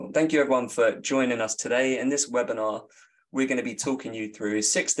Well, thank you everyone for joining us today. In this webinar, we're going to be talking you through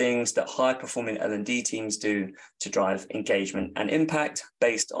 6 things that high-performing L&D teams do to drive engagement and impact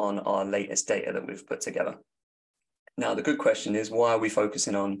based on our latest data that we've put together. Now, the good question is, why are we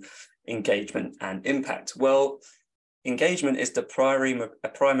focusing on engagement and impact? Well, engagement is the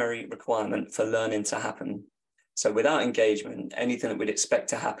primary requirement for learning to happen. So without engagement, anything that we'd expect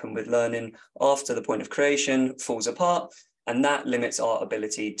to happen with learning after the point of creation falls apart, and that limits our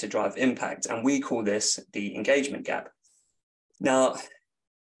ability to drive impact. And we call this the engagement gap. Now,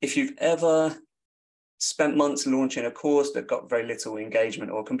 if you've ever spent months launching a course that got very little engagement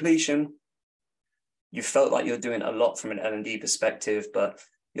or completion, you felt like you're doing a lot from an L&D perspective, but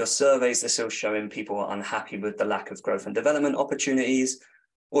your surveys are still showing people are unhappy with the lack of growth and development opportunities,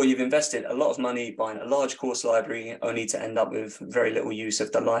 or you've invested a lot of money buying a large course library only to end up with very little use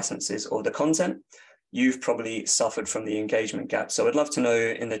of the licenses or the content, you've probably suffered from the engagement gap. So I'd love to know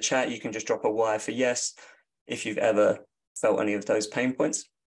in the chat, you can just drop a Y for yes, if you've ever felt any of those pain points.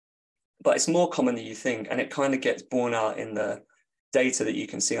 But it's more common than you think, and it kind of gets borne out in the data that you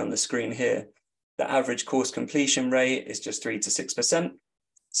can see on the screen here. The average course completion rate is just 3 to 6%.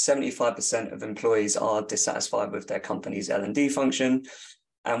 75% of employees are dissatisfied with their company's L&D function.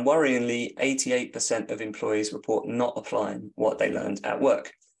 And worryingly, 88% of employees report not applying what they learned at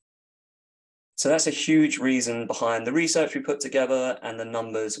work. So that's a huge reason behind the research we put together and the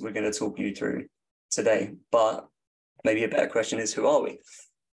numbers we're going to talk you through today. But maybe a better question is, who are we?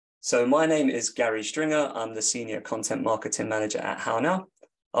 So my name is Gary Stringer. I'm the Senior Content Marketing Manager at HowNow.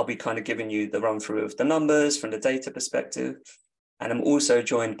 I'll be kind of giving you the run through of the numbers from the data perspective. And I'm also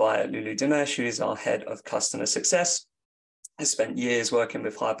joined by Lulu Dinesh, who is our Head of Customer Success. I spent years working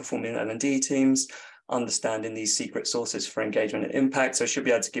with high-performing L&D teams, understanding these secret sources for engagement and impact. So she'll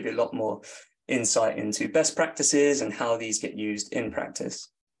be able to give you a lot more insight into best practices and how these get used in practice.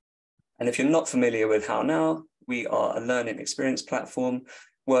 And if you're not familiar with HowNow, we are a learning experience platform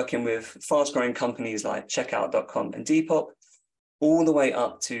working with fast-growing companies like Checkout.com and Depop, all the way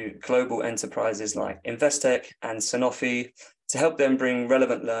up to global enterprises like Investec and Sanofi to help them bring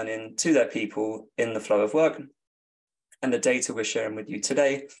relevant learning to their people in the flow of work. And the data we're sharing with you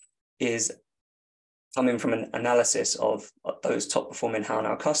today is coming from an analysis of those top performing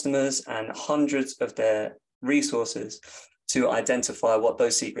HowNow customers and hundreds of their resources to identify what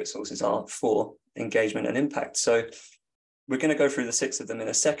those secret sources are for engagement and impact. So we're going to go through the 6 of them in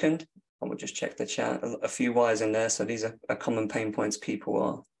a second, and we'll just check the chat. A few Y's in there. So these are common pain points people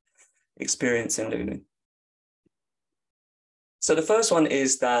are experiencing, Lulu. So the first one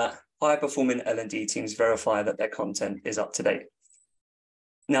is that high-performing L&D teams verify that their content is up to date.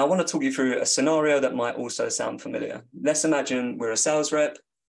 Now, I want to talk you through a scenario that might also sound familiar. Let's imagine we're a sales rep,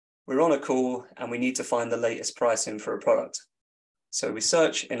 we're on a call, and we need to find the latest pricing for a product. So we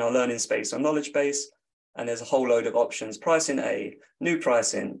search in our learning space or knowledge base, and there's a whole load of options: pricing A, new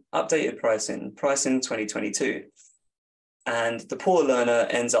pricing, updated pricing, pricing 2022. And the poor learner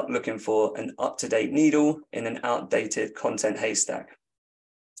ends up looking for an up-to-date needle in an outdated content haystack.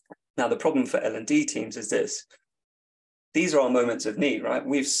 Now, the problem for L&D teams is this. These are our moments of need, right?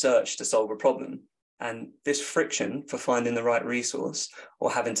 We've searched to solve a problem. And this friction for finding the right resource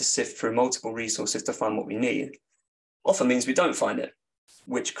or having to sift through multiple resources to find what we need often means we don't find it,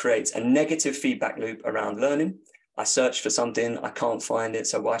 which creates a negative feedback loop around learning. I searched for something, I can't find it,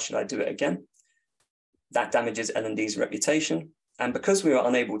 so why should I do it again? That damages L&D's reputation. And because we were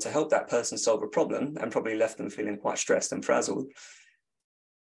unable to help that person solve a problem and probably left them feeling quite stressed and frazzled,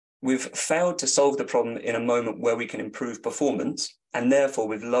 we've failed to solve the problem in a moment where we can improve performance, and therefore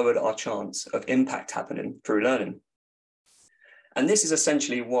we've lowered our chance of impact happening through learning. And this is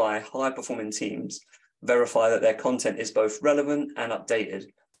essentially why high-performing teams verify that their content is both relevant and updated.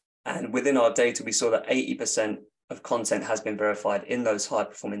 And within our data, we saw that 80% of content has been verified in those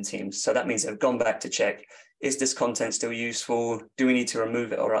high-performing teams. So that means they've gone back to check, is this content still useful? Do we need to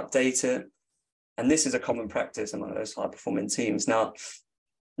remove it or update it? And this is a common practice among those high-performing teams. Now,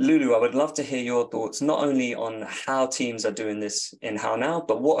 Lulu, I would love to hear your thoughts, not only on how teams are doing this in HowNow,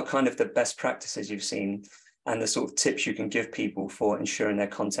 but what are kind of the best practices you've seen and the sort of tips you can give people for ensuring their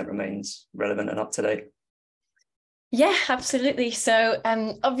content remains relevant and up to date. Yeah, absolutely. So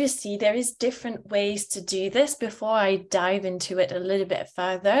obviously there is different ways to do this. Before I dive into it a little bit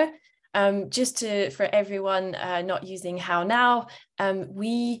further, for everyone not using HowNow,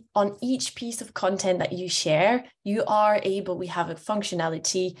 we, on each piece of content that you share, we have a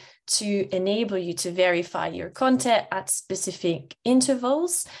functionality to enable you to verify your content at specific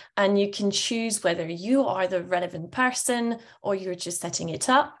intervals, and you can choose whether you are the relevant person or you're just setting it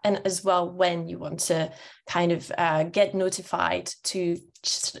up, and as well when you want to kind of get notified to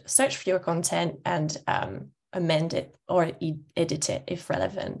search for your content and amend it or edit it if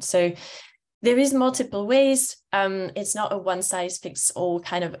relevant. So there is multiple ways. It's not a one size fits all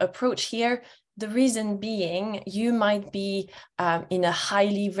kind of approach here. The reason being, you might be in a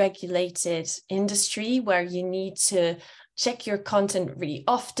highly regulated industry where you need to check your content really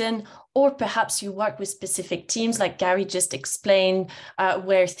often, or perhaps you work with specific teams like Gary just explained,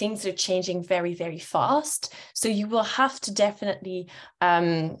 where things are changing very, very fast. So you will have to definitely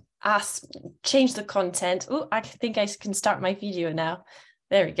change the content. Oh, I think I can start my video now.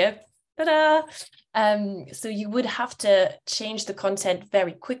 There we go. Ta-da! So you would have to change the content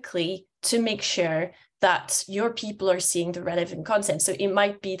very quickly to make sure that your people are seeing the relevant content. So it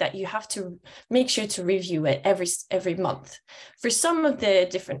might be that you have to make sure to review it every month. For some of the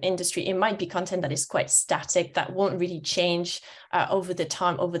different industry, it might be content that is quite static, that won't really change over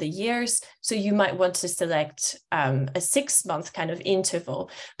the years. So you might want to select a 6-month kind of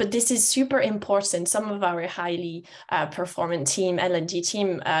interval. But this is super important. Some of our highly performant team, L&D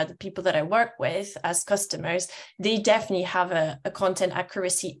team, the people that I work with as customers, they definitely have a content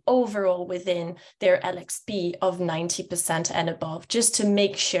accuracy overall within their LXP of 90% and above, just to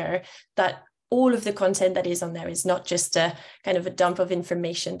make sure that all of the content that is on there is not just a kind of a dump of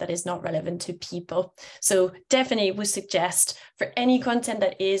information that is not relevant to people. So definitely would suggest for any content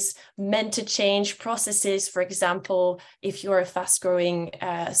that is meant to change processes, for example, if you're a fast-growing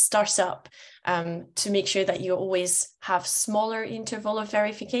startup, to make sure that you always have smaller interval of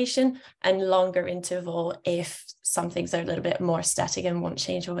verification and longer interval if some things are a little bit more static and won't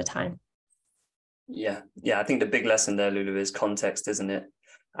change over time. Yeah, I think the big lesson there, Lulu, is context, isn't it?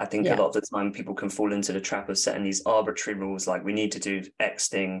 I think a lot of the time people can fall into the trap of setting these arbitrary rules, like we need to do X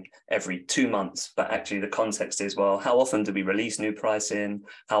thing every 2 months, but actually the context is, well, how often do we release new pricing?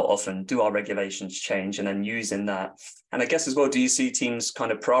 How often do our regulations change? And then using that. And I guess as well, do you see teams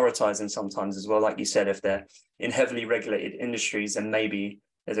kind of prioritizing sometimes as well? Like you said, if they're in heavily regulated industries, then maybe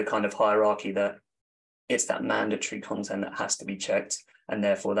there's a kind of hierarchy that it's that mandatory content that has to be checked, and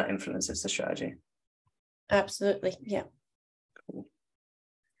therefore that influences the strategy. Absolutely, yeah. Cool.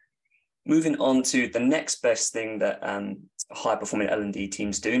 Moving on to the next best thing that high-performing L&D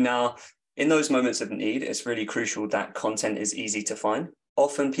teams do. Now, in those moments of need, it's really crucial that content is easy to find.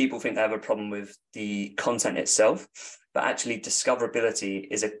 Often people think they have a problem with the content itself, but actually discoverability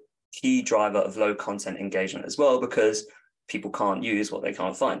is a key driver of low content engagement as well, because people can't use what they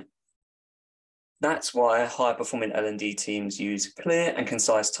can't find. That's why high-performing L&D teams use clear and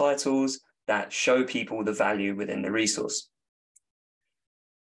concise titles that show people the value within the resource.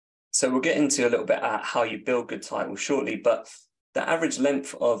 So we'll get into a little bit at how you build good titles shortly, but the average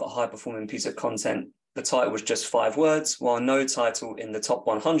length of a high-performing piece of content, the title was just 5 words, while no title in the top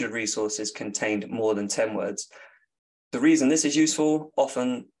 100 resources contained more than 10 words. The reason this is useful,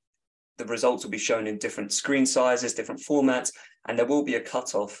 often the results will be shown in different screen sizes, different formats, and there will be a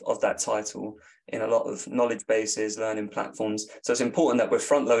cutoff of that title in a lot of knowledge bases, learning platforms. So it's important that we're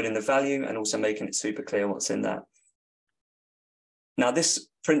front-loading the value and also making it super clear what's in that. Now, this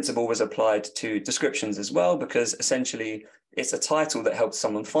principle was applied to descriptions as well, because essentially it's a title that helps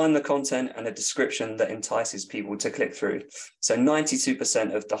someone find the content and a description that entices people to click through. So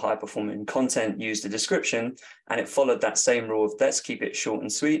 92% of the high-performing content used a description, and it followed that same rule of let's keep it short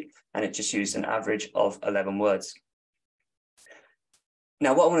and sweet, and it just used an average of 11 words.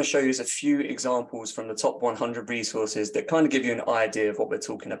 Now, what I want to show you is a few examples from the top 100 resources that kind of give you an idea of what we're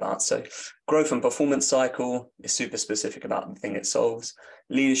talking about. So growth and performance cycle is super specific about the thing it solves.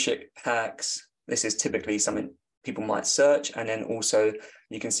 Leadership hacks, this is typically something people might search. And then also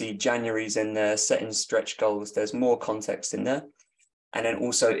you can see January's in there, setting stretch goals. There's more context in there. And then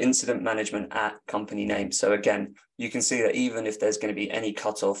also incident management at company name. So again, you can see that even if there's going to be any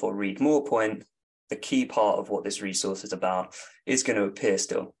cutoff or read more point, the key part of what this resource is about is going to appear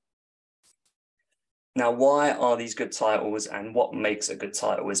still. Now, why are these good titles, and what makes a good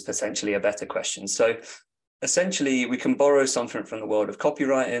title is potentially a better question. So essentially, we can borrow something from the world of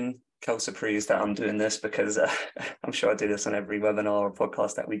copywriting. Kel surprised that I'm doing this because I'm sure I do this on every webinar or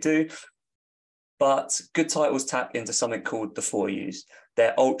podcast that we do. But good titles tap into something called the 4 U's.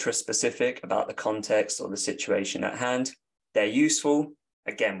 They're ultra specific about the context or the situation at hand. They're useful.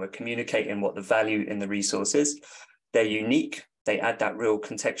 Again, we're communicating what the value in the resource is. They're unique. They add that real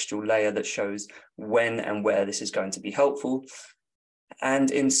contextual layer that shows when and where this is going to be helpful. And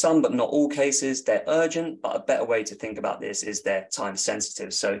in some, but not all cases, they're urgent, but a better way to think about this is they're time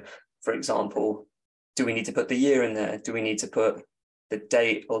sensitive. So for example, do we need to put the year in there? Do we need to put the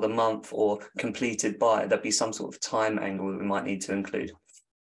date or the month or completed by? There'd be some sort of time angle that we might need to include.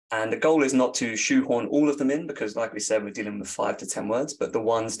 And the goal is not to shoehorn all of them in, because like we said, we're dealing with 5 to 10 words, but the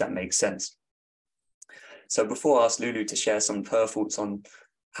ones that make sense. So before I ask Lulu to share some of her thoughts on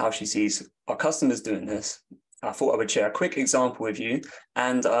how she sees our customers doing this, I thought I would share a quick example with you.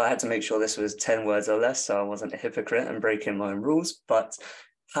 And I had to make sure this was 10 words or less, so I wasn't a hypocrite and breaking my own rules, but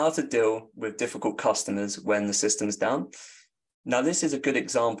how to deal with difficult customers when the system's down. Now, this is a good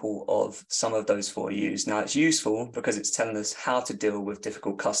example of some of those 4 U's. Now, it's useful because it's telling us how to deal with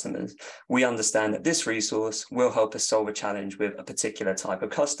difficult customers. We understand that this resource will help us solve a challenge with a particular type of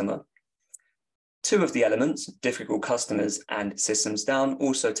customer. 2 of the elements, difficult customers and systems down,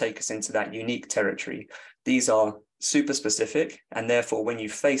 also take us into that unique territory. These are super specific, and therefore, when you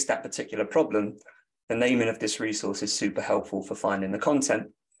face that particular problem, the naming of this resource is super helpful for finding the content.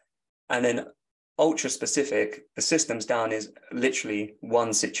 And then ultra specific, the systems down is literally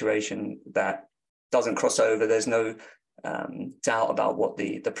one situation that doesn't cross over. There's no doubt about what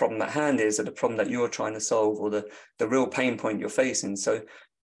the problem at hand is, or the problem that you're trying to solve, or the real pain point you're facing. So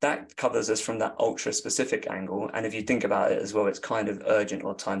that covers us from that ultra specific angle. And if you think about it as well, it's kind of urgent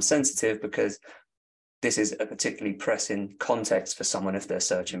or time sensitive, because this is a particularly pressing context for someone if they're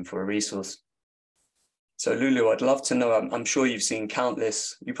searching for a resource. So Lulu, I'd love to know, I'm sure you've seen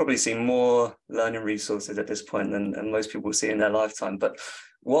countless, you've probably seen more learning resources at this point than most people see in their lifetime, but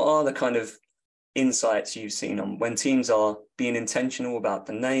what are the kind of insights you've seen on when teams are being intentional about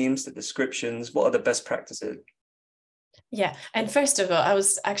the names, the descriptions? What are the best practices? Yeah, and first of all, I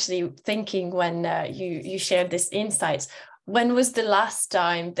was actually thinking when you shared this insight, when was the last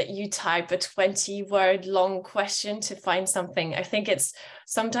time that you type a 20-word long question to find something? I think it's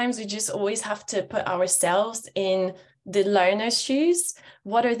sometimes we just always have to put ourselves in the learner's shoes.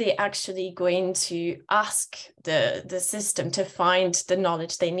 What are they actually going to ask the system to find the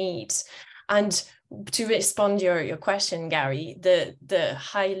knowledge they need? And to respond to your question, Gary, the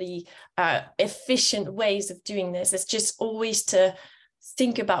highly efficient ways of doing this is just always to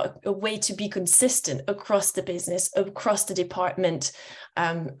think about a way to be consistent across the business, across the department,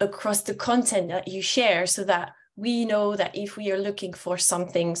 across the content that you share, so that we know that if we are looking for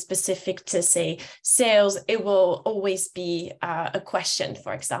something specific to, say, sales, it will always be a question,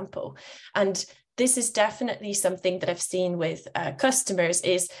 for example. And this is definitely something that I've seen with customers,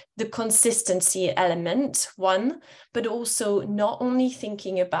 is the consistency element, one, but also not only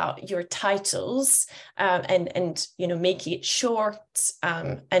thinking about your titles and making it short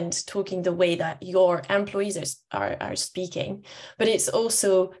and talking the way that your employees are speaking, but it's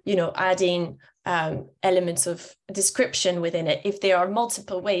also, adding elements of description within it if there are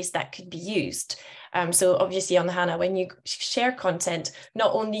multiple ways that could be used. So obviously on HANA, when you share content,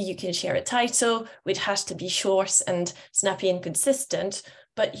 not only you can share a title, which has to be short and snappy and consistent,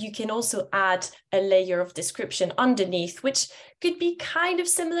 but you can also add a layer of description underneath, which could be kind of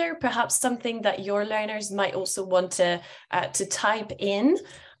similar, perhaps something that your learners might also want to type in.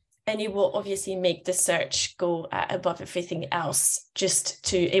 And it will obviously make the search go above everything else,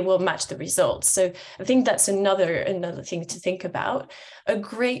 it will match the results. So I think that's another thing to think about. A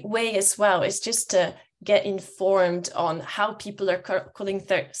great way as well is just to get informed on how people are calling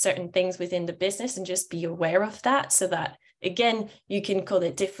certain things within the business, and just be aware of that, so that, again, you can call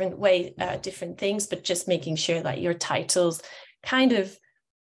it different things, but just making sure that your titles kind of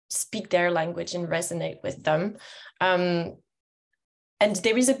speak their language and resonate with them. And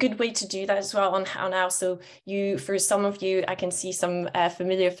there is a good way to do that as well on How Now. So for some of you, I can see some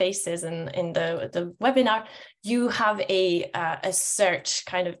familiar faces in the webinar. You have a search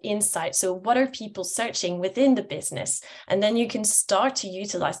kind of insight. So what are people searching within the business? And then you can start to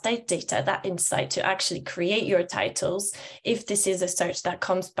utilize that data, that insight, to actually create your titles, if this is a search that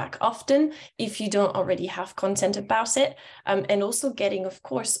comes back often, if you don't already have content about it. And also getting, of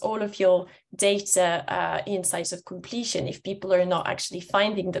course, all of your data insights of completion. If people are not actually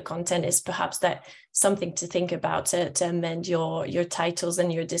finding the content, is perhaps that something to think about, to amend your titles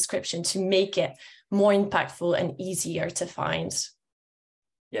and your description to make it more impactful and easier to find.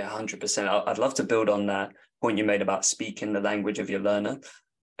 Yeah, 100%. I'd love to build on that point you made about speaking the language of your learner.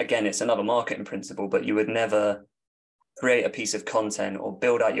 Again, it's another marketing principle, but you would never create a piece of content or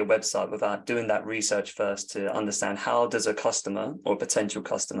build out your website without doing that research first, to understand how does a customer or potential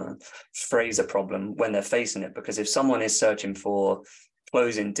customer phrase a problem when they're facing it. Because if someone is searching for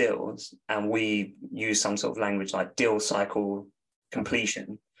closing deals and we use some sort of language like deal cycle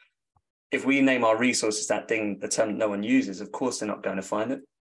completion, if we name our resources that thing, the term no one uses, of course they're not going to find it.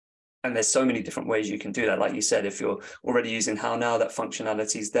 And there's so many different ways you can do that. Like you said, if you're already using How Now, that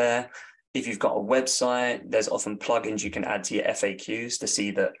functionality is there. If you've got a website, there's often plugins you can add to your FAQs to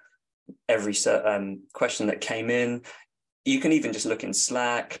see that every question that came in, you can even just look in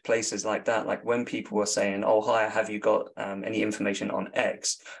Slack, places like that. Like when people are saying, oh, hi, have you got any information on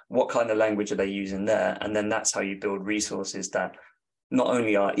X? What kind of language are they using there? And then that's how you build resources that not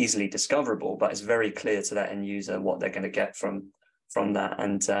only are easily discoverable, but it's very clear to that end user what they're going to get from that.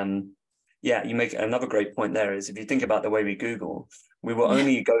 And yeah, you make another great point there is if you think about the way we Google, we will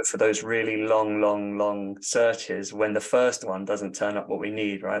only go for those really long searches when the first one doesn't turn up what we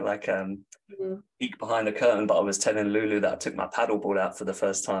need, right? Like peek behind the curtain, but I was telling Lulu that I took my paddleboard out for the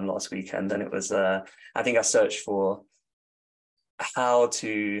first time last weekend, and it was I think I searched for how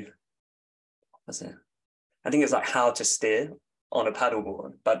to, what was it? I think it's like how to steer on a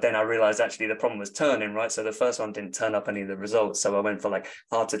paddleboard, but then I realized actually the problem was turning, right? So the first one didn't turn up any of the results. So I went for like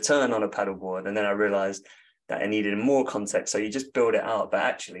how to turn on a paddleboard, and then I realized that it needed more context. So you just build it out. But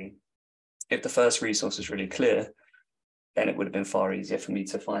actually, if the first resource was really clear, then it would have been far easier for me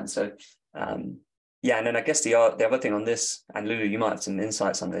to find. So yeah, and then I guess the other thing on this, and Lulu, you might have some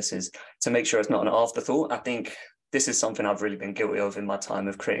insights on this, is to make sure it's not an afterthought. I think this is something I've really been guilty of in my time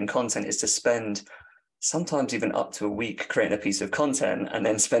of creating content, is to spend sometimes even up to a week creating a piece of content and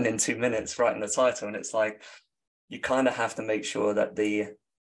then spending 2 minutes writing the title. And it's like, you kind of have to make sure that the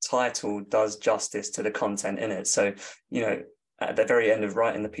title does justice to the content in it. So, you know, at the very end of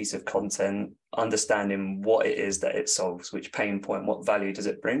writing the piece of content, understanding what it is that it solves, which pain point, what value does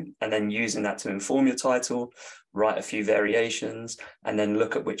it bring, and then using that to inform your title, write a few variations, and then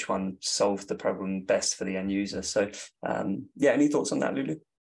look at which one solves the problem best for the end user. So yeah, any thoughts on that, Lulu?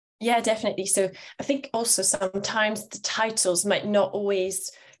 Yeah, definitely. So I think also sometimes the titles might not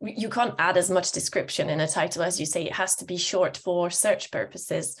always, you can't add as much description in a title as you say. It has to be short for search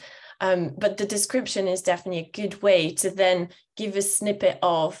purposes. But the description is definitely a good way to then give a snippet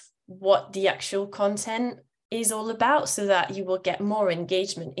of what the actual content is all about, so that you will get more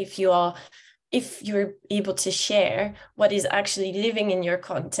engagement if you're able to share what is actually living in your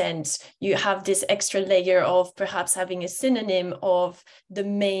content. You have this extra layer of perhaps having a synonym of the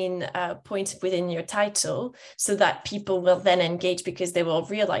main point within your title, so that people will then engage because they will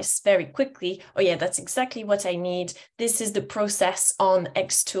realize very quickly, oh yeah, that's exactly what I need. This is the process on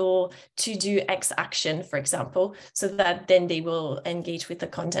X tool to do X action, for example, so that then they will engage with the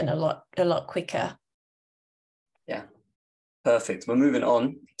content a lot quicker. Yeah. Perfect. We're moving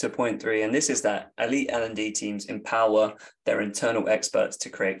on to point 3, and this is that elite L&D teams empower their internal experts to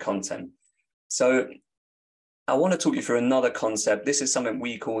create content. So I want to talk you through another concept. This is something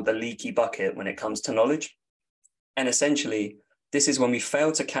we call the leaky bucket when it comes to knowledge. And essentially, this is when we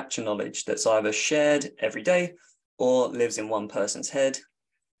fail to capture knowledge that's either shared every day or lives in one person's head.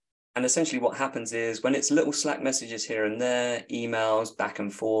 And essentially what happens is when it's little Slack messages here and there, emails, back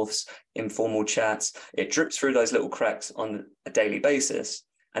and forths, informal chats, it drips through those little cracks on a daily basis.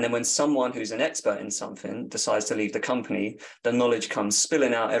 And then when someone who's an expert in something decides to leave the company, the knowledge comes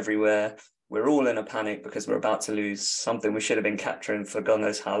spilling out everywhere. We're all in a panic because we're about to lose something we should have been capturing for God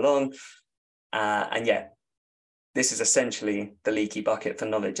knows how long. And yeah, this is essentially the leaky bucket for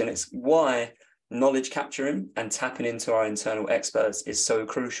knowledge. And it's why knowledge capturing and tapping into our internal experts is so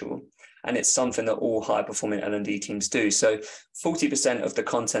crucial. And it's something that all high-performing L&D teams do. So 40% of the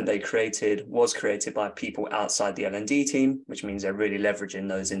content they created was created by people outside the L&D team, which means they're really leveraging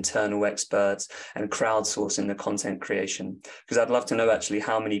those internal experts and crowdsourcing the content creation. Because I'd love to know actually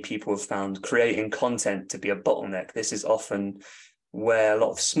how many people have found creating content to be a bottleneck. This is often where a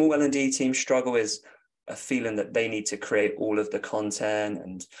lot of small L&D teams struggle, is a feeling that they need to create all of the content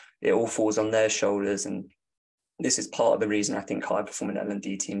and it all falls on their shoulders. And this is part of the reason I think high-performing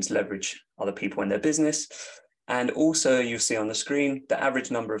L&D teams leverage other people in their business. And also you'll see on the screen, the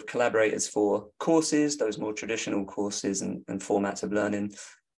average number of collaborators for courses, those more traditional courses and formats of learning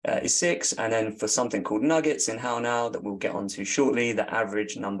is 6. And then for something called Nuggets in How Now that we'll get onto shortly, the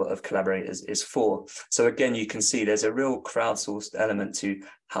average number of collaborators is 4. So again, you can see there's a real crowdsourced element to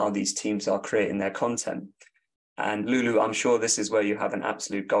how these teams are creating their content. And Lulu, I'm sure this is where you have an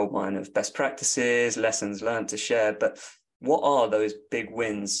absolute goldmine of best practices, lessons learned to share. But what are those big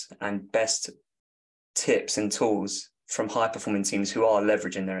wins and best tips and tools from high-performing teams who are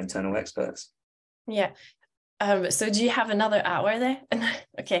leveraging their internal experts? Yeah. So do you have another hour there?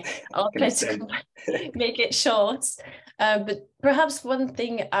 Okay, I'll try to make it short. But perhaps one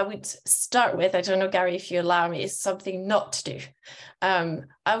thing I would start with, I don't know, Gary, if you allow me, is something not to do.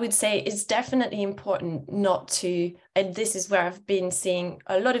 I would say it's definitely important not to, and this is where I've been seeing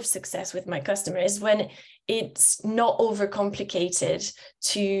a lot of success with my customers, when it's not overcomplicated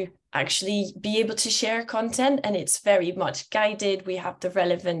to actually be able to share content, and it's very much guided. We have the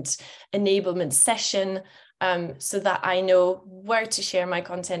relevant enablement session, so that I know where to share my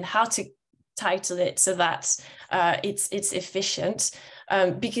content, how to title it so that it's efficient,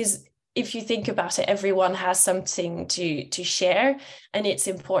 because if you think about it, everyone has something to share, and it's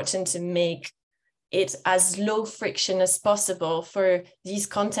important to make it as low friction as possible for these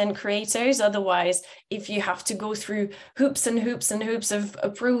content creators. Otherwise, if you have to go through hoops and hoops and hoops of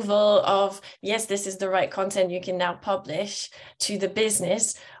approval of, yes, this is the right content you can now publish to the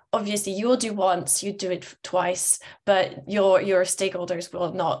business, obviously you'll do once, you do it twice, but your stakeholders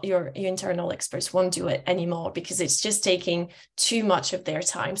will not, your internal experts won't do it anymore, because it's just taking too much of their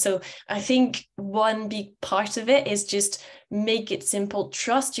time. So I think one big part of it is just make it simple,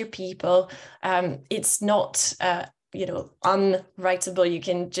 trust your people. It's not unwritable. You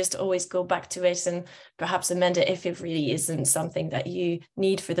can just always go back to it and perhaps amend it if it really isn't something that you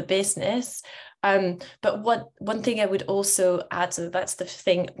need for the business. But one thing I would also add, so that's the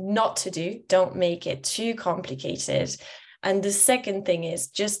thing not to do, don't make it too complicated. And the second thing is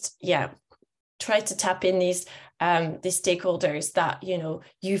just, try to tap in these stakeholders that,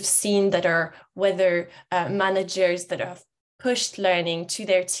 you've seen that are, whether managers that have pushed learning to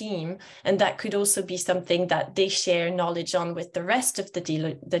their team, and that could also be something that they share knowledge on with the rest of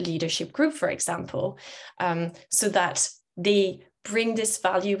the leadership group, for example, so that they bring this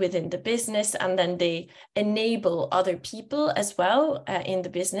value within the business, and then they enable other people as well in the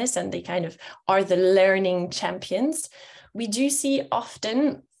business, and they kind of are the learning champions. We do see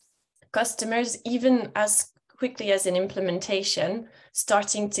often customers, even as quickly as an implementation,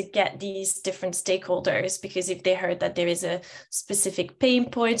 starting to get these different stakeholders, because if they heard that there is a specific pain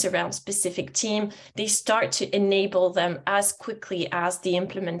point around specific team, they start to enable them as quickly as the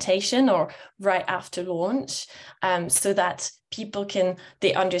implementation or right after launch, so that people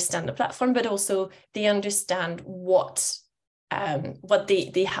they understand the platform, but also they understand what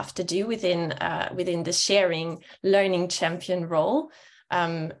they have to do within the sharing learning champion role,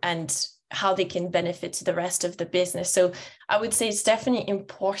 and how they can benefit to the rest of the business. So I would say it's definitely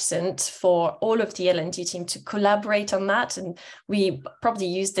important for all of the L&D team to collaborate on that. And we probably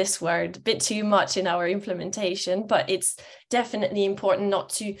use this word a bit too much in our implementation, but it's definitely important not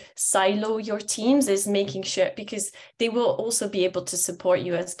to silo your teams, is making sure, because they will also be able to support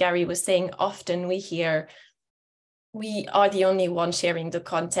you. As Gary was saying, often we hear, we are the only one sharing the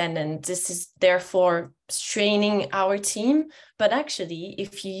content, and this is therefore straining our team. But actually,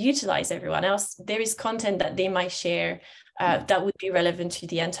 if you utilize everyone else, there is content that they might share that would be relevant to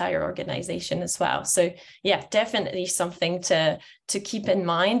the entire organization as well. So definitely something to keep in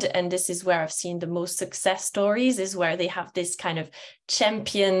mind. And this is where I've seen the most success stories, is where they have this kind of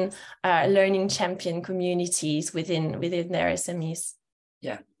champion, learning champion communities within their SMEs.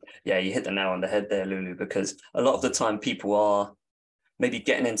 Yeah, you hit the nail on the head there, Lulu, because a lot of the time people are maybe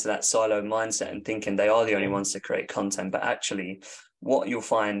getting into that silo mindset and thinking they are the only ones to create content. But actually, what you'll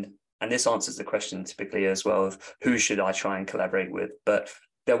find, and this answers the question typically as well, of who should I try and collaborate with? But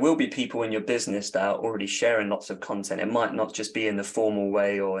there will be people in your business that are already sharing lots of content. It might not just be in the formal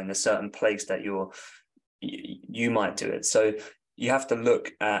way or in a certain place that you might do it. So you have to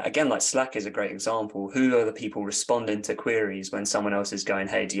look at, again, like Slack is a great example. Who are the people responding to queries when someone else is going,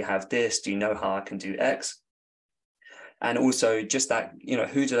 hey, do you have this? Do you know how I can do X? And also just that,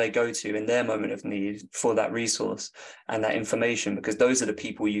 who do they go to in their moment of need for that resource and that information? Because those are the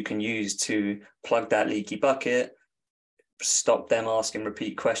people you can use to plug that leaky bucket, stop them asking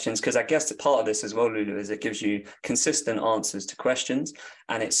repeat questions. Because I guess part of this as well, Lulu, is it gives you consistent answers to questions,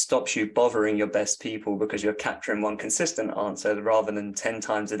 and it stops you bothering your best people because you're capturing one consistent answer rather than 10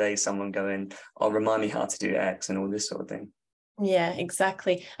 times a day someone going, oh, remind me how to do X and all this sort of thing. Yeah,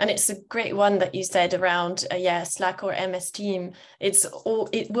 exactly. And it's a great one that you said around Slack or MS Team. It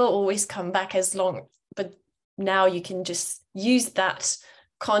will always come back but now you can just use that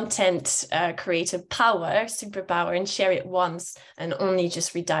content creative superpower, and share it once, and only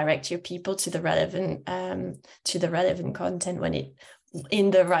just redirect your people to the relevant content when it in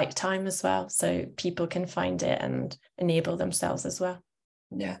the right time as well, so people can find it and enable themselves as well.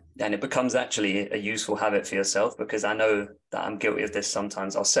 Yeah, and it becomes actually a useful habit for yourself, because I know that I'm guilty of this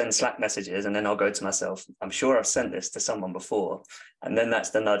sometimes. I'll send Slack messages and then I'll go to myself, I'm sure I've sent this to someone before. And then that's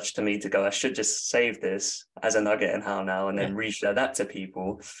the nudge to me to go, I should just save this as a nugget in How Now, and then reshare that to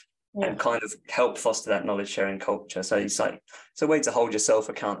people and kind of help foster that knowledge sharing culture. So it's a way to hold yourself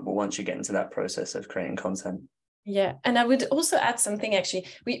accountable once you get into that process of creating content. Yeah, and I would also add something, actually.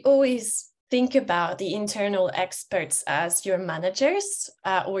 We always think about the internal experts as your managers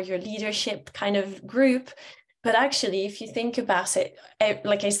or your leadership kind of group. But actually, if you think about it,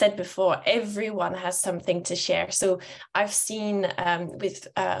 like I said before, everyone has something to share. So I've seen with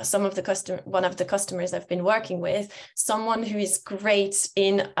one of the customers I've been working with, someone who is great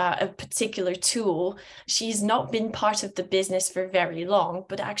in a particular tool. She's not been part of the business for very long,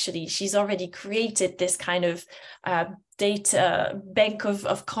 but actually she's already created this kind of data bank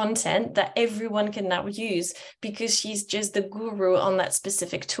of content that everyone can now use because she's just the guru on that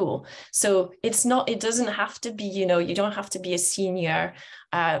specific tool. So it doesn't have to be, you don't have to be a senior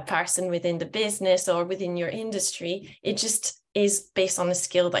person within the business or within your industry. It just is based on the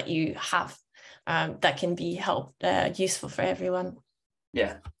skill that you have that can be useful for everyone.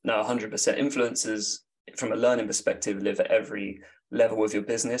 Yeah, no, 100%. Influencers from a learning perspective live at every level of your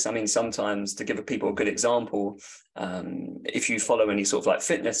business. I mean, sometimes, to give people a good example, if you follow any sort of like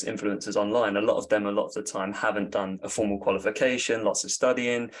fitness influencers online, a lot of the time haven't done a formal qualification, lots of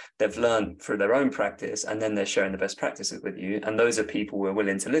studying. They've learned through their own practice, and then they're sharing the best practices with you. And those are people we're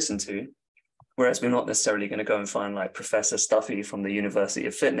willing to listen to. Whereas we're not necessarily going to go and find like Professor Stuffy from the University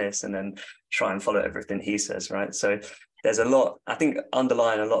of Fitness and then try and follow everything he says, right? So there's a lot, I think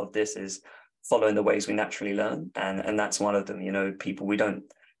underlying a lot of this is following the ways we naturally learn. And that's one of them, we don't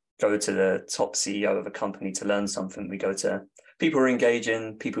go to the top CEO of a company to learn something. We go to people who are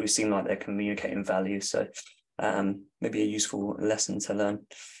engaging, people who seem like they're communicating value. So maybe a useful lesson to learn.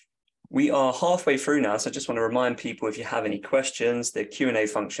 We are halfway through now, so I just want to remind people, if you have any questions, the Q&A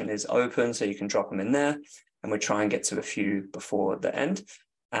function is open, so you can drop them in there, and we'll try and get to a few before the end.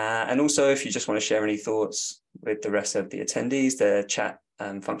 And also, if you just want to share any thoughts with the rest of the attendees, the chat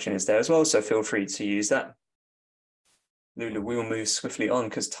function is there as well, so feel free to use that. Lulu, we will move swiftly on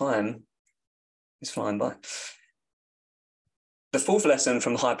because time is flying by. The fourth lesson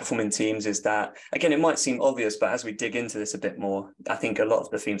from high-performing teams is that, again, it might seem obvious, but as we dig into this a bit more, I think a lot of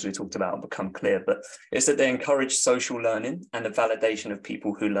the themes we talked about become clear, but it's that they encourage social learning and the validation of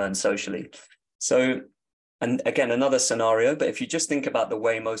people who learn socially. So, and again, another scenario, but if you just think about the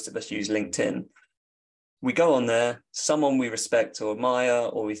way most of us use LinkedIn, we go on there, someone we respect or admire,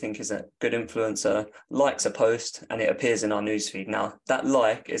 or we think is a good influencer, likes a post, and it appears in our newsfeed. Now, that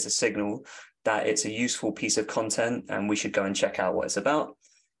like is a signal that it's a useful piece of content and we should go and check out what it's about.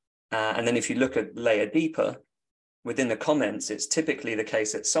 And then if you look at layer deeper, within the comments, it's typically the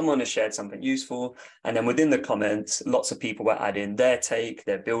case that someone has shared something useful. And then within the comments, lots of people will add in their take,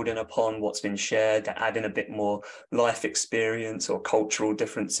 they're building upon what's been shared, they're adding a bit more life experience or cultural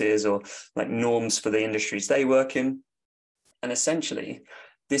differences or like norms for the industries they work in. And essentially,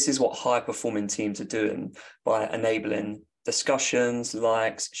 this is what high-performing teams are doing by enabling discussions,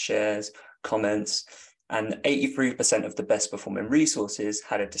 likes, shares, comments, and 83% of the best performing resources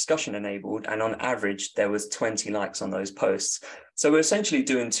had a discussion enabled, and on average there was 20 likes on those posts. So we're essentially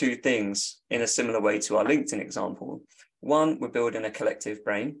doing two things in a similar way to our LinkedIn example. One, we're building a collective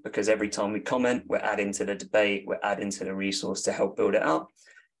brain, because every time we comment, we're adding to the debate, we're adding to the resource to help build it out.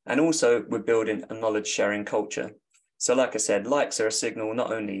 And also we're building a knowledge sharing culture. So like I said, likes are a signal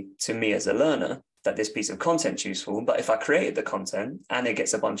not only to me as a learner that this piece of content is useful, but if I created the content and it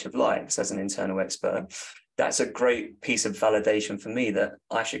gets a bunch of likes as an internal expert, that's a great piece of validation for me that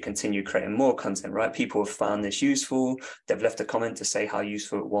I should continue creating more content, right? People have found this useful, they've left a comment to say how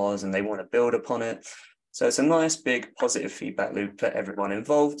useful it was and they want to build upon it. So it's a nice big positive feedback loop for everyone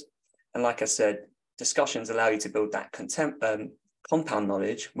involved. And like I said, discussions allow you to build that compound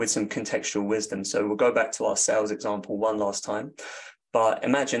knowledge with some contextual wisdom. So we'll go back to our sales example one last time. But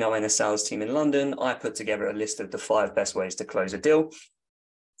imagine I'm in a sales team in London. I put together a list of the 5 best ways to close a deal.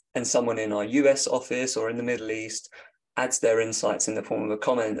 And someone in our US office or in the Middle East adds their insights in the form of a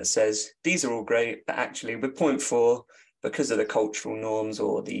comment that says, these are all great, but actually with point 4, because of the cultural norms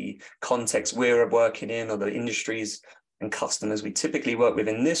or the context we're working in or the industries and customers we typically work with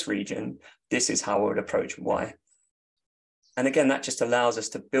in this region, this is how I would approach Y. And again, that just allows us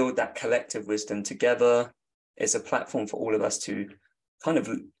to build that collective wisdom together. It's a platform for all of us to kind of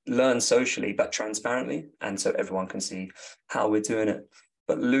learn socially, but transparently. And so everyone can see how we're doing it.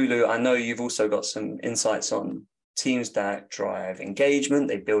 But Lulu, I know you've also got some insights on teams that drive engagement.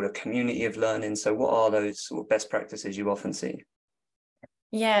 They build a community of learning. So what are those sort of best practices you often see?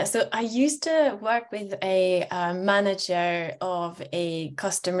 Yeah, so I used to work with a manager of a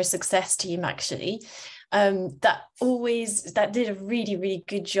customer success team, actually. That did a really, really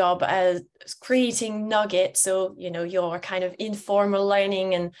good job as creating nuggets. So, your kind of informal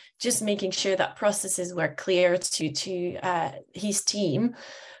learning and just making sure that processes were clear to his team.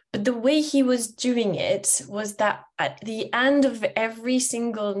 But the way he was doing it was that at the end of every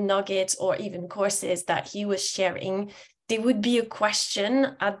single nugget or even courses that he was sharing, there would be a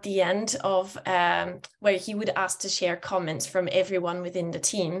question at the end of where he would ask to share comments from everyone within the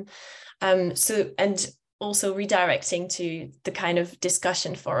team. And also redirecting to the kind of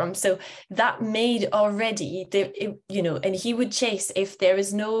discussion forum. So that made already, and he would chase if there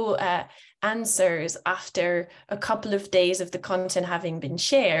is no answers after a couple of days of the content having been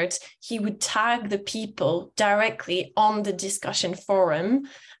shared, he would tag the people directly on the discussion forum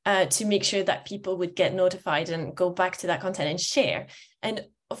to make sure that people would get notified and go back to that content and share. And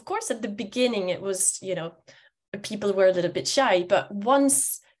of course, at the beginning, it was, people were a little bit shy, but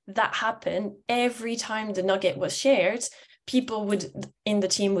once that happened, every time the nugget was shared, people in the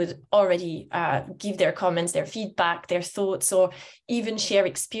team would already give their comments, their feedback, their thoughts, or even share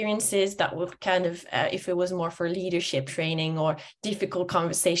experiences that would kind of, if it was more for leadership training or difficult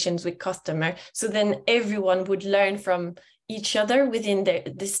conversations with customer. So then everyone would learn from each other within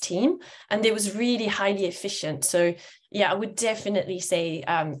this team, and it was really highly efficient. So yeah, I would definitely say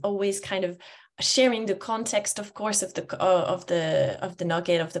always kind of sharing the context, of course, of the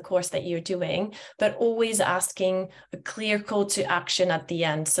nugget of the course that you're doing, but always asking a clear call to action at the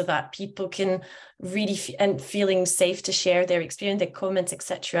end so that people can really feeling safe to share their experience, their comments,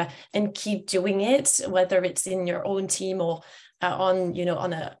 etc., and keep doing it, whether it's in your own team or on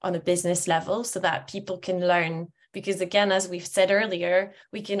a business level, so that people can learn. Because again, as we've said earlier,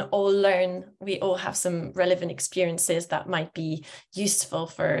 we can all learn, we all have some relevant experiences that might be useful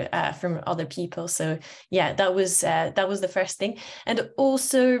for from other people. So yeah, that was the first thing. And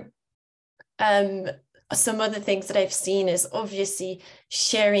also some other things that I've seen is obviously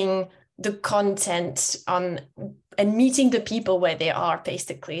sharing the content on and meeting the people where they are,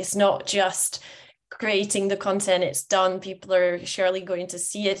 basically. It's not just creating the content, it's done, people are surely going to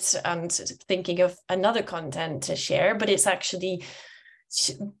see it and thinking of another content to share, but it's actually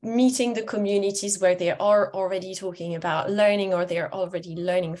meeting the communities where they are already talking about learning, or they're already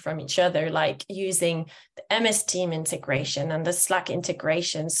learning from each other, like using the MS Team integration and the Slack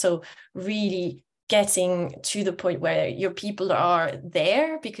integration. So really getting to the point where your people are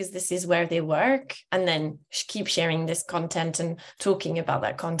there because this is where they work, and then keep sharing this content and talking about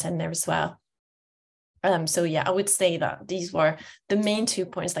that content there as well. So yeah, I would say that these were the main 2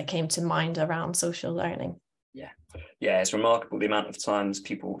 points that came to mind around social learning. Yeah, it's remarkable the amount of times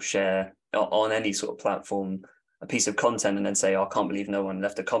people share on any sort of platform a piece of content and then say, oh, I can't believe no one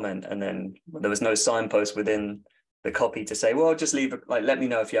left a comment. And then there was no signpost within the copy to say, well, just leave, let me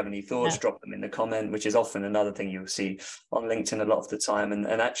know if you have any thoughts, drop them in the comment, which is often another thing you'll see on LinkedIn a lot of the time. And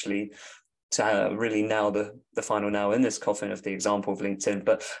actually, to really nail the final nail in this coffin of the example of LinkedIn.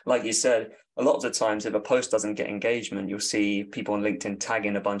 But like you said, a lot of the times if a post doesn't get engagement, you'll see people on LinkedIn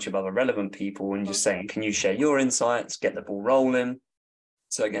tagging a bunch of other relevant people and just saying, can you share your insights, get the ball rolling?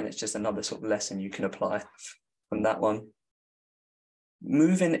 So again, it's just another sort of lesson you can apply from that one.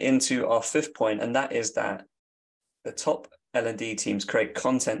 Moving into our 5th point, and that is that the top L&D teams create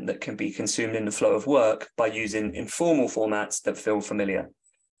content that can be consumed in the flow of work by using informal formats that feel familiar.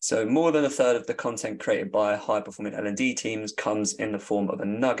 So more than a third of the content created by high-performing L&D teams comes in the form of a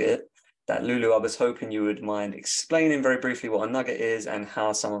nugget. That, Lulu, I was hoping you would mind explaining very briefly what a nugget is and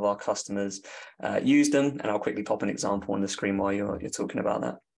how some of our customers use them. And I'll quickly pop an example on the screen while you're talking about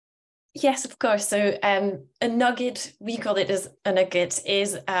that. Yes, of course. So a nugget, we call it as a nugget,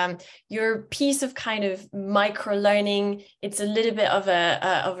 is your piece of kind of micro learning. It's a little bit of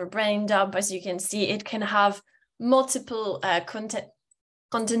a brain dump, as you can see. It can have multiple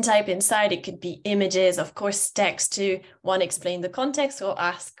content type inside. It could be images, of course, text to explain the context or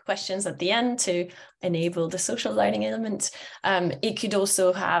ask questions at the end to enable the social learning element. It could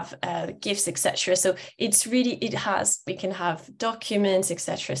also have GIFs, etc. So it's really, we can have documents,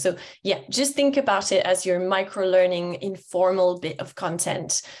 etc. So yeah, just think about it as your micro learning informal bit of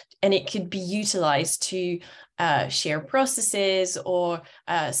content, and it could be utilized to share processes or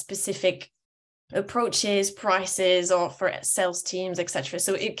specific approaches, prices, or for sales teams, etc.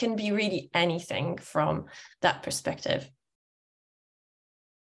 So it can be really anything from that perspective.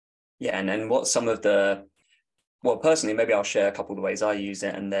 Yeah, and then what some of well, personally, maybe I'll share a couple of the ways I use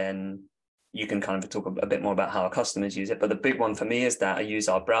it, and then you can kind of talk a bit more about how our customers use it. But the big one for me is that I use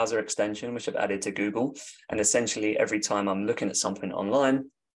our browser extension, which I've added to Google. And essentially every time I'm looking at something online,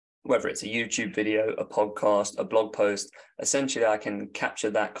 whether it's a YouTube video, a podcast, a blog post, essentially I can capture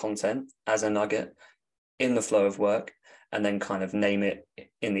that content as a nugget in the flow of work and then kind of name it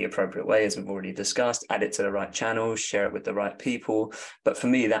in the appropriate way, as we've already discussed, add it to the right channels, share it with the right people. But for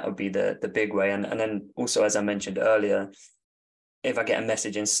me, that would be the big way. And then also, as I mentioned earlier, if I get a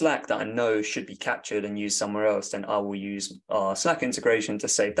message in Slack that I know should be captured and used somewhere else, then I will use our Slack integration to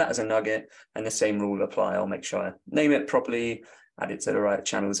save that as a nugget, and the same rule apply. I'll make sure I name it properly, add it to the right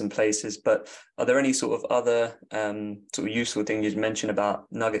channels and places. But are there any sort of other sort of useful things you'd mention about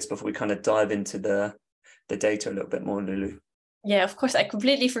nuggets before we kind of dive into the data a little bit more, Lulu? Yeah, of course. I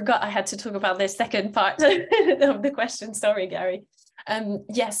completely forgot I had to talk about the second part of the question. Sorry, Gary.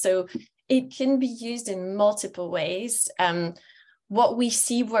 Yeah, so it can be used in multiple ways. What we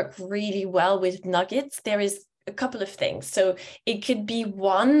see work really well with nuggets, there is a couple of things. So it could be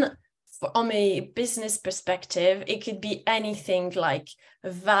one, from a business perspective, it could be anything like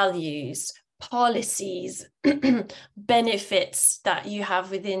values, policies, benefits that you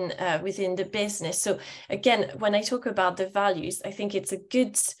have within the business. So again, when I talk about the values, I think it's a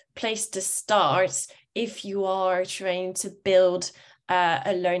good place to start if you are trying to build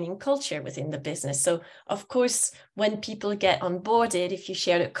a learning culture within the business. So of course, when people get onboarded, if you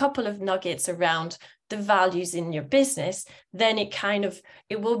share a couple of nuggets around the values in your business, then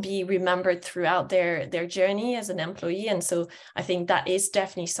it will be remembered throughout their journey as an employee. And so I think that is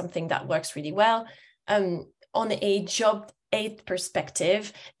definitely something that works really well. On a job aid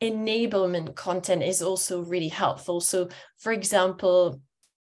perspective, enablement content is also really helpful. So for example,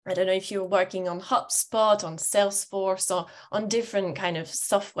 I don't know if you're working on HubSpot, on Salesforce, or on different kind of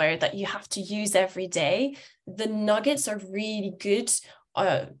software that you have to use every day. The nuggets are really good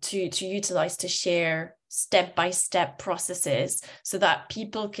to utilize, to share step-by-step processes so that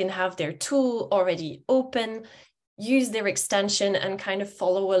people can have their tool already open, use their extension and kind of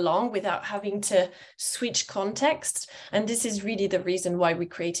follow along without having to switch context. And this is really the reason why we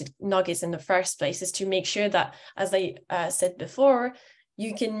created nuggets in the first place, is to make sure that, as I said before,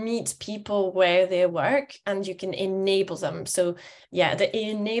 you can meet people where they work and you can enable them. So yeah, the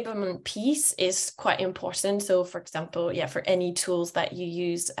enablement piece is quite important. So for example, yeah, for any tools that you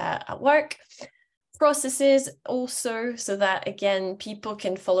use at work, processes also, so that again, people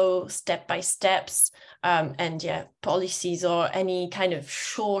can follow step-by-steps, and yeah, policies or any kind of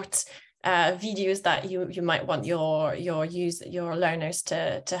short videos that you might want your learners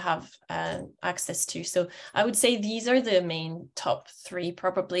to have access to. So I would say these are the main top three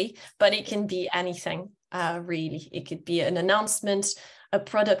probably, but it can be anything really. It could be an announcement, a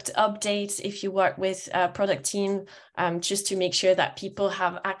product update if you work with a product team, just to make sure that people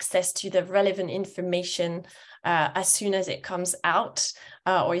have access to the relevant information as soon as it comes out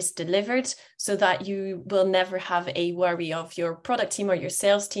or is delivered, so that you will never have a worry of your product team or your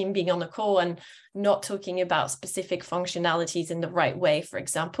sales team being on a call and not talking about specific functionalities in the right way, for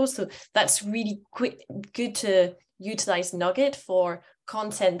example. So that's really good to utilize Nugget for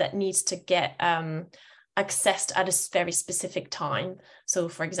content that needs to get accessed at a very specific time. So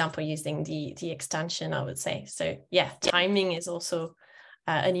for example, using the extension, I would say. So yeah, timing is also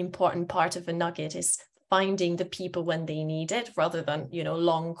an important part of a nugget, is finding the people when they need it, rather than,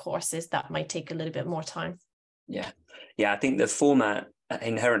 long courses that might take a little bit more time. Yeah. I think the format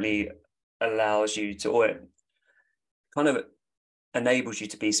inherently allows you to, or it kind of enables you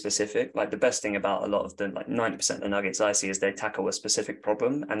to be specific. Like the best thing about a lot of them, like 90% of the nuggets I see, is they tackle a specific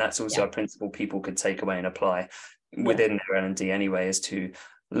problem. And that's also a principle people could take away and apply within their L&D anyway, is to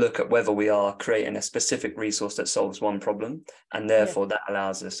look at whether we are creating a specific resource that solves one problem. And therefore that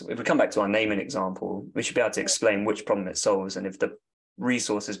allows us, if we come back to our naming example, we should be able to explain which problem it solves. And if the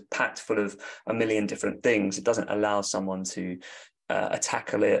resource is packed full of a million different things, it doesn't allow someone to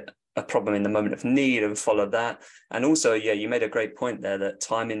tackle a problem in the moment of need and follow that. And also, you made a great point there that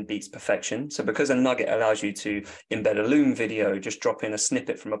timing beats perfection. So because a nugget allows you to embed a Loom video, just drop in a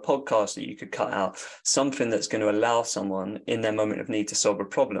snippet from a podcast that you could cut out, something that's going to allow someone in their moment of need to solve a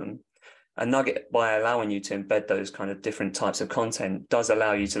problem. A nugget, by allowing you to embed those kind of different types of content, does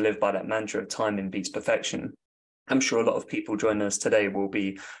allow you to live by that mantra of timing beats perfection. I'm sure a lot of people joining us today will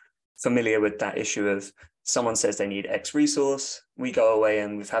be familiar with that issue of someone says they need X resource, we go away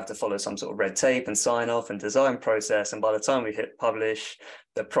and we've had to follow some sort of red tape and sign off and design process. And by the time we hit publish,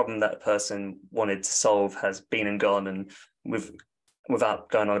 the problem that the person wanted to solve has been and gone. And without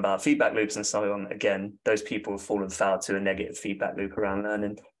going on about feedback loops and so on, again, those people have fallen foul to a negative feedback loop around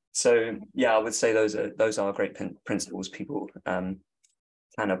learning. So I would say those are great principles people can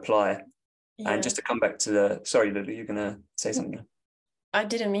apply. Yeah. And just to come back to sorry, Lulu, you're going to say something? I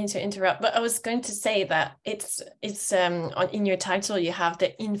didn't mean to interrupt, but I was going to say that it's in your title, you have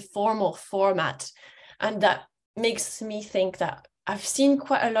the informal format. And that makes me think that I've seen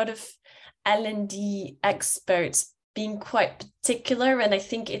quite a lot of L&D experts being quite particular. And I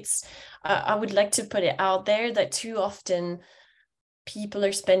think I would like to put it out there that too often people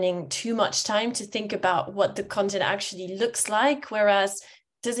are spending too much time to think about what the content actually looks like, whereas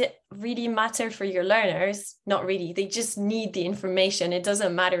does it really matter for your learners? Not really. They just need the information. It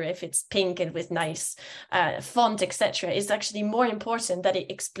doesn't matter if it's pink and with nice font, etc. It's actually more important that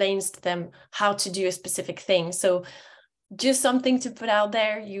it explains to them how to do a specific thing. So just something to put out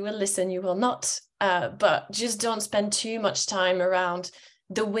there. You will listen, you will not. But just don't spend too much time around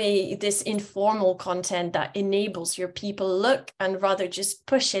the way this informal content that enables your people look, and rather just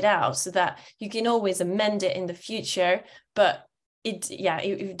push it out so that you can always amend it in the future. But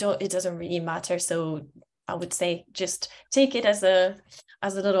it doesn't really matter. So I would say just take it as a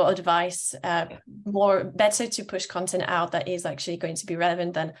little advice. Better to push content out that is actually going to be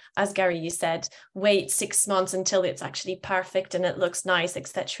relevant than, as Gary, you said, wait 6 months until it's actually perfect and it looks nice,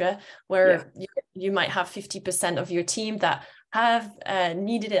 etc. Where you might have 50% of your team that have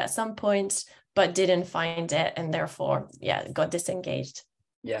needed it at some point but didn't find it, and therefore got disengaged.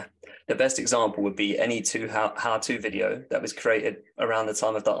 Yeah, the best example would be any how-to video that was created around the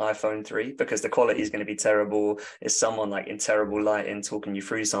time of the iPhone 3, because the quality is going to be terrible. It's someone like in terrible lighting talking you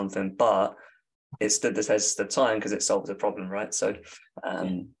through something, but it stood the test of time because it solves a problem, right? So,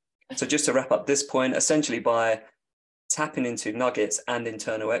 so just to wrap up this point, essentially by tapping into nuggets and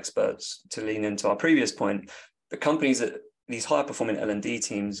internal experts, to lean into our previous point, the companies that these high-performing L&D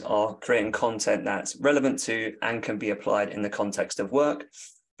teams are creating content that's relevant to and can be applied in the context of work.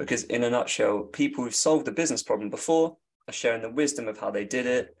 Because in a nutshell, people who've solved a business problem before are sharing the wisdom of how they did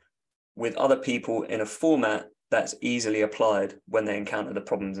it with other people in a format that's easily applied when they encounter the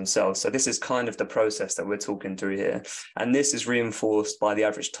problems themselves. So this is kind of the process that we're talking through here. And this is reinforced by the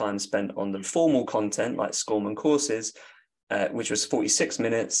average time spent on the formal content like Schoolman courses, which was 46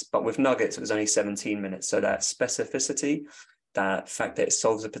 minutes, but with nuggets, it was only 17 minutes. So that specificity, that fact that it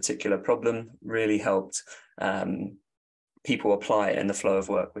solves a particular problem really helped people apply it in the flow of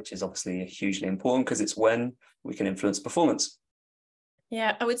work, which is obviously hugely important because it's when we can influence performance.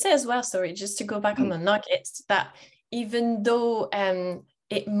 Yeah, I would say as well, sorry, just to go back on the nuggets, that even though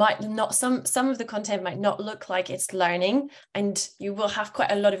it might not, some of the content might not look like it's learning, and you will have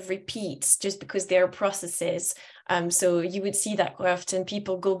quite a lot of repeats just because there are processes. So you would see that quite often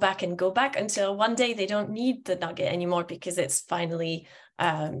people go back until one day they don't need the nugget anymore because it's finally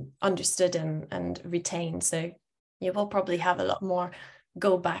understood and retained. So you will probably have a lot more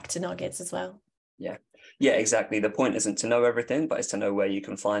go back to nuggets as well. Yeah, exactly. The point isn't to know everything, but it's to know where you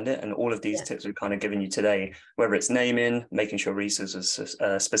can find it. And all of these tips we've kind of given you today, whether it's naming, making sure resources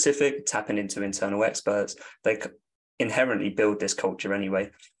are specific, tapping into internal experts, they inherently build this culture anyway.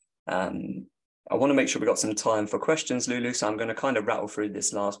 I want to make sure we've got some time for questions, Lulu. So I'm going to kind of rattle through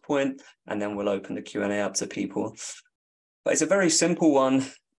this last point and then we'll open the Q&A up to people. But it's a very simple one,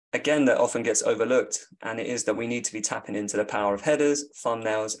 again, that often gets overlooked. And it is that we need to be tapping into the power of headers,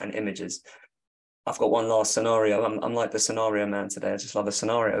 thumbnails, and images. I've got one last scenario. I'm like the scenario man today. I just love a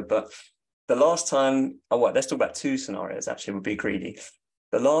scenario. But the last time, let's talk about two scenarios, actually, would be greedy.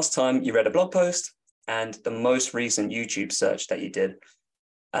 The last time you read a blog post and the most recent YouTube search that you did.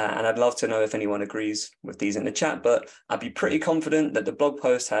 And I'd love to know if anyone agrees with these in the chat, but I'd be pretty confident that the blog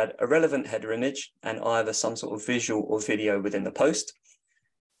post had a relevant header image and either some sort of visual or video within the post.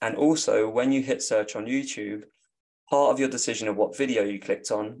 And also, when you hit search on YouTube, part of your decision of what video you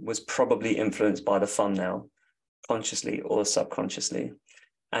clicked on was probably influenced by the thumbnail, consciously or subconsciously.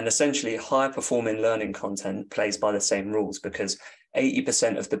 And essentially, high-performing learning content plays by the same rules because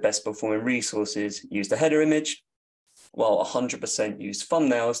 80% of the best performing resources use the header image, while 100% use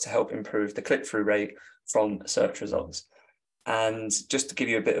thumbnails to help improve the click-through rate from search results. And just to give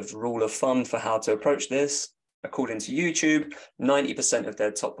you a bit of rule of thumb for how to approach this, according to YouTube, 90% of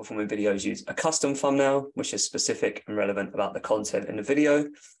their top performing videos use a custom thumbnail, which is specific and relevant about the content in the video.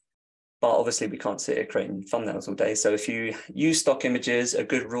 But obviously we can't sit here creating thumbnails all day. So if you use stock images, a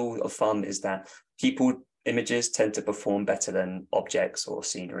good rule of thumb is that images tend to perform better than objects or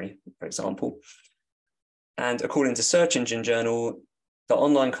scenery, for example. And according to Search Engine Journal, the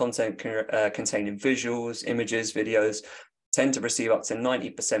online content containing visuals, images, videos tend to receive up to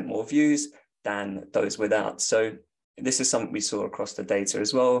 90% more views than those without. So this is something we saw across the data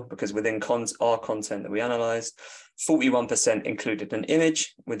as well, because within our content that we analyzed, 41% included an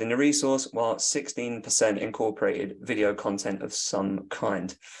image within the resource, while 16% incorporated video content of some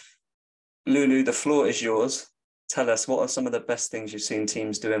kind. Lulu, the floor is yours. Tell us, what are some of the best things you've seen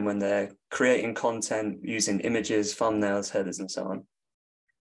teams doing when they're creating content using images, thumbnails, headers, and so on?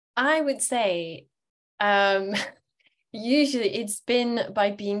 I would say usually it's been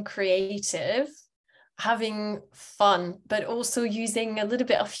by being creative, having fun, but also using a little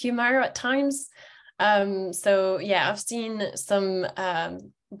bit of humor at times. So yeah, I've seen some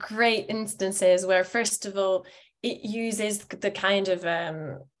great instances where, first of all, it uses the kind of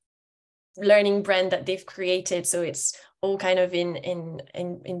learning brand that they've created, so it's all kind of in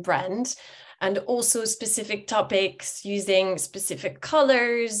brand, and also specific topics using specific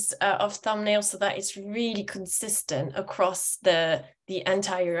colors of thumbnails, so that it's really consistent across the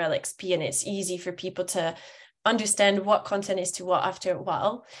entire LXP, and it's easy for people to understand what content is to what after a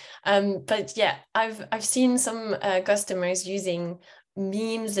while. But yeah, I've seen some customers using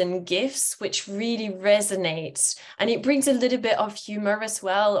memes and GIFs, which really resonates, and it brings a little bit of humor as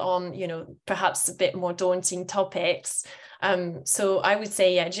well on, you know, perhaps a bit more daunting topics. So I would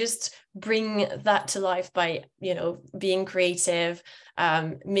say, yeah, just bring that to life by, you know, being creative,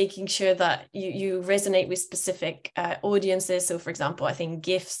 making sure that you resonate with specific audiences. So for example, I think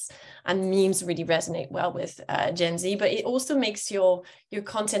GIFs and memes really resonate well with Gen Z, but it also makes your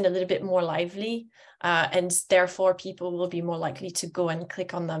content a little bit more lively. And therefore people will be more likely to go and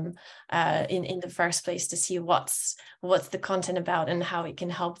click on them in the first place to see what's the content about and how it can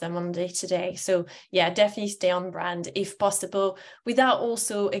help them on day to day. So yeah, definitely stay on brand if possible, without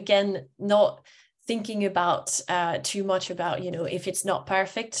also, again, not thinking about too much about, you know, if it's not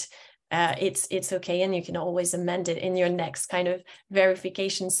perfect, it's okay, and you can always amend it in your next kind of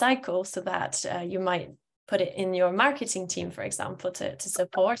verification cycle, so that you might put it in your marketing team, for example, to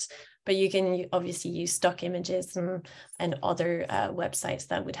support. But you can obviously use stock images and other websites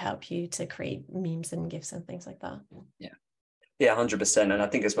that would help you to create memes and GIFs and things like that. Yeah, 100%. And I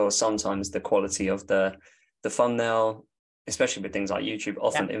think as well, sometimes the quality of the thumbnail, especially with things like YouTube,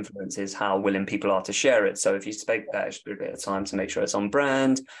 often influences how willing people are to share it. So if you take that extra bit of time to make sure it's on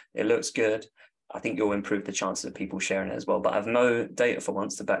brand, it looks good, I think you'll improve the chances of people sharing it as well. But I have no data for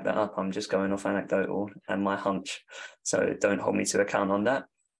once to back that up. I'm just going off anecdotal and my hunch. So don't hold me to account on that.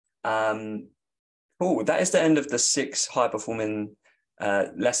 That is the end of the 6 high-performing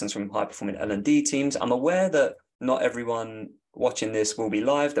lessons from high-performing L&D teams. I'm aware that not everyone watching this will be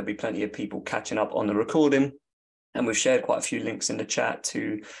live. There'll be plenty of people catching up on the recording. And we've shared quite a few links in the chat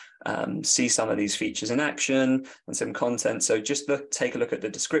to see some of these features in action and some content. So just take a look at the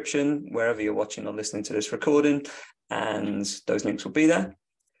description wherever you're watching or listening to this recording, and those links will be there.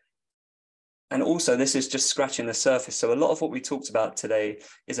 And also, this is just scratching the surface. So a lot of what we talked about today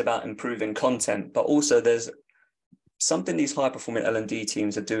is about improving content, but also there's something these high-performing L&D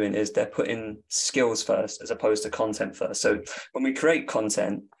teams are doing is they're putting skills first as opposed to content first. So when we create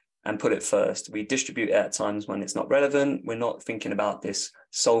content and put it first, we distribute it at times when it's not relevant. We're not thinking about this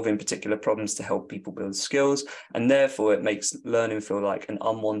solving particular problems to help people build skills. And therefore it makes learning feel like an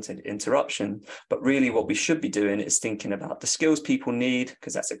unwanted interruption. But really what we should be doing is thinking about the skills people need,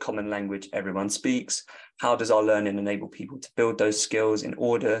 because that's a common language everyone speaks. How does our learning enable people to build those skills in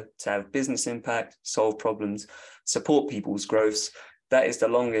order to have business impact, solve problems, support people's growths? That is the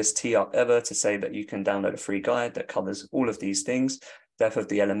longest tee up ever to say that you can download a free guide that covers all of these things. Death of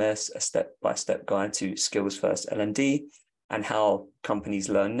the LMS, a step-by-step guide to skills first L&D, and how companies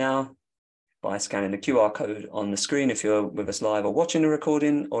learn now by scanning the QR code on the screen if you're with us live or watching the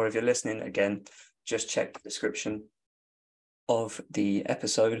recording, or if you're listening, again, just check the description of the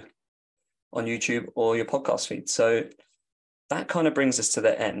episode on YouTube or your podcast feed. So that kind of brings us to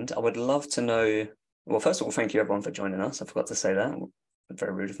the end. I would love to know, well, first of all, thank you everyone for joining us. I forgot to say that,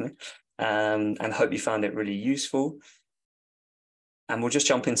 very rude of me, and hope you found it really useful. And we'll just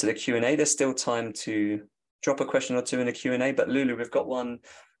jump into the Q&A. There's still time to drop a question or two in the Q&A, but Lulu, we've got one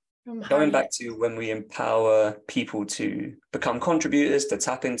going back to when we empower people to become contributors, to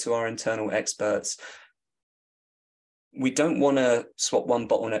tap into our internal experts. We don't want to swap one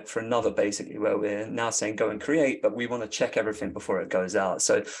bottleneck for another, basically, where we're now saying go and create, but we want to check everything before it goes out.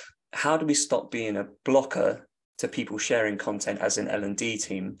 So how do we stop being a blocker to people sharing content as an L&D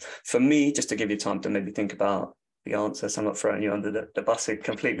team? For me, just to give you time to maybe think about the answer, so I'm not throwing you under the bus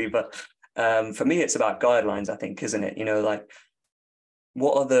completely, but for me, it's about guidelines, I think, isn't it? You know, like,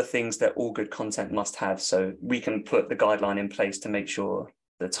 what are the things that all good content must have? So we can put the guideline in place to make sure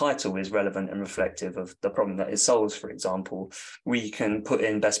the title is relevant and reflective of the problem that it solves, for example. We can put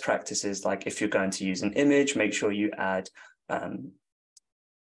in best practices, like if you're going to use an image, make sure you add a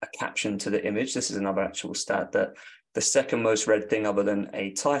caption to the image. This is another actual stat that the second most read thing other than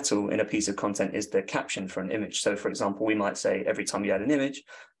a title in a piece of content is the caption for an image. So for example, we might say every time you add an image,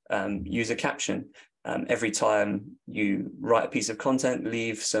 use a caption. Every time you write a piece of content,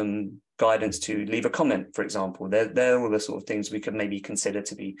 leave some guidance to leave a comment, for example. They're all the sort of things we could maybe consider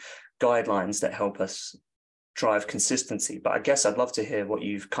to be guidelines that help us drive consistency. But I guess I'd love to hear what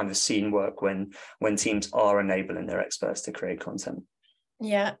you've kind of seen work when teams are enabling their experts to create content.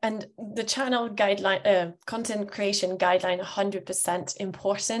 Yeah, and the channel guideline, content creation guideline, 100%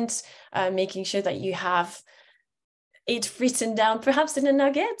 important. Making sure that you have it written down, perhaps in a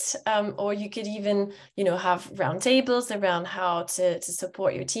nugget, or you could even, have roundtables around how to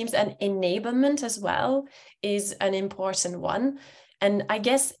support your teams. And enablement as well is an important one. And I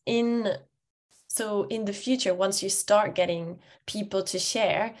guess in the future, once you start getting people to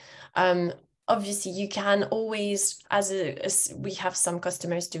share, obviously you can always, as we have some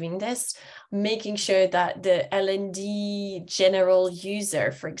customers doing this, making sure that the L&D general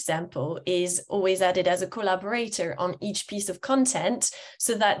user, for example, is always added as a collaborator on each piece of content,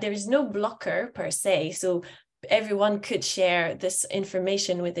 so that there is no blocker per se. So everyone could share this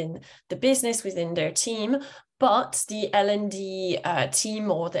information within the business, within their team, but the L&D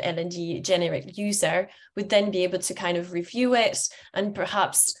team or the L&D generic user would then be able to kind of review it and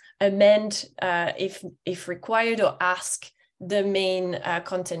perhaps amend if required, or ask the main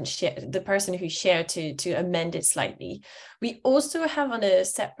the person who shared to amend it slightly. We also have, on a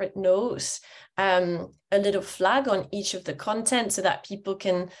separate note, a little flag on each of the content, so that people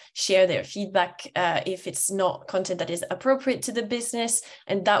can share their feedback if it's not content that is appropriate to the business,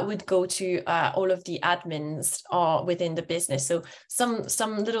 and that would go to all of the admins within the business. So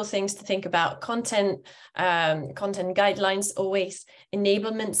some little things to think about: content guidelines, always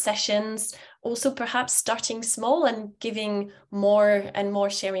enablement sessions, also perhaps starting small and giving more and more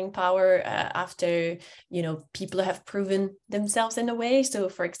sharing power after people have proven themselves in a way. So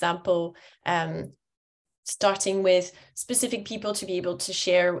for example, starting with specific people to be able to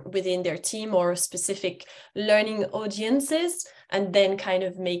share within their team or specific learning audiences, and then kind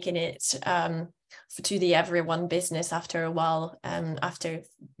of making it to the everyone business after a while, after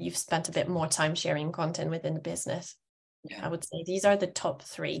you've spent a bit more time sharing content within the business. Yeah. I would say these are the top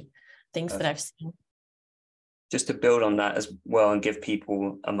 3 things that I've seen. Just to build on that as well, and give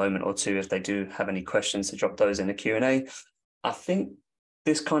people a moment or two if they do have any questions to drop those in the Q&A. I think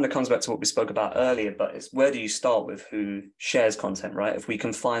this kind of comes back to what we spoke about earlier, but it's where do you start with who shares content, right? If we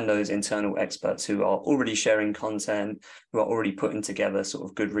can find those internal experts who are already sharing content, who are already putting together sort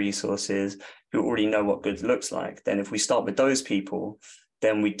of good resources, who already know what good looks like, then if we start with those people,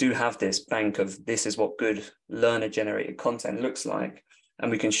 then we do have this bank of this is what good learner-generated content looks like. And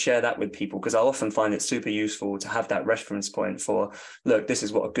we can share that with people, because I often find it super useful to have that reference point for, look, this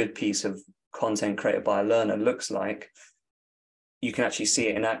is what a good piece of content created by a learner looks like. You can actually see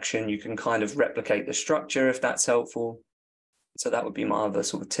it in action. You can kind of replicate the structure if that's helpful. So that would be my other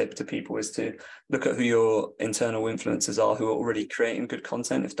sort of tip to people, is to look at who your internal influencers are, who are already creating good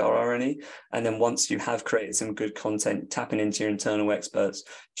content, if there are any. And then once you have created some good content, tapping into your internal experts,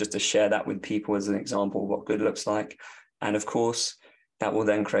 just to share that with people as an example of what good looks like. And of course, that will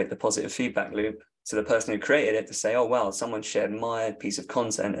then create the positive feedback loop to the person who created it to say, oh, wow, someone shared my piece of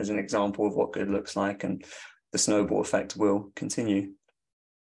content as an example of what good looks like. And the snowball effect will continue.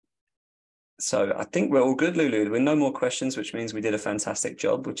 So I think we're all good, Lulu. With no more questions, which means we did a fantastic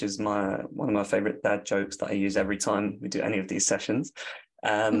job, which is one of my favorite dad jokes that I use every time we do any of these sessions.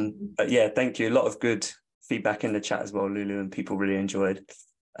 But yeah, thank you. A lot of good feedback in the chat as well, Lulu, and people really enjoyed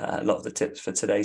a lot of the tips for today.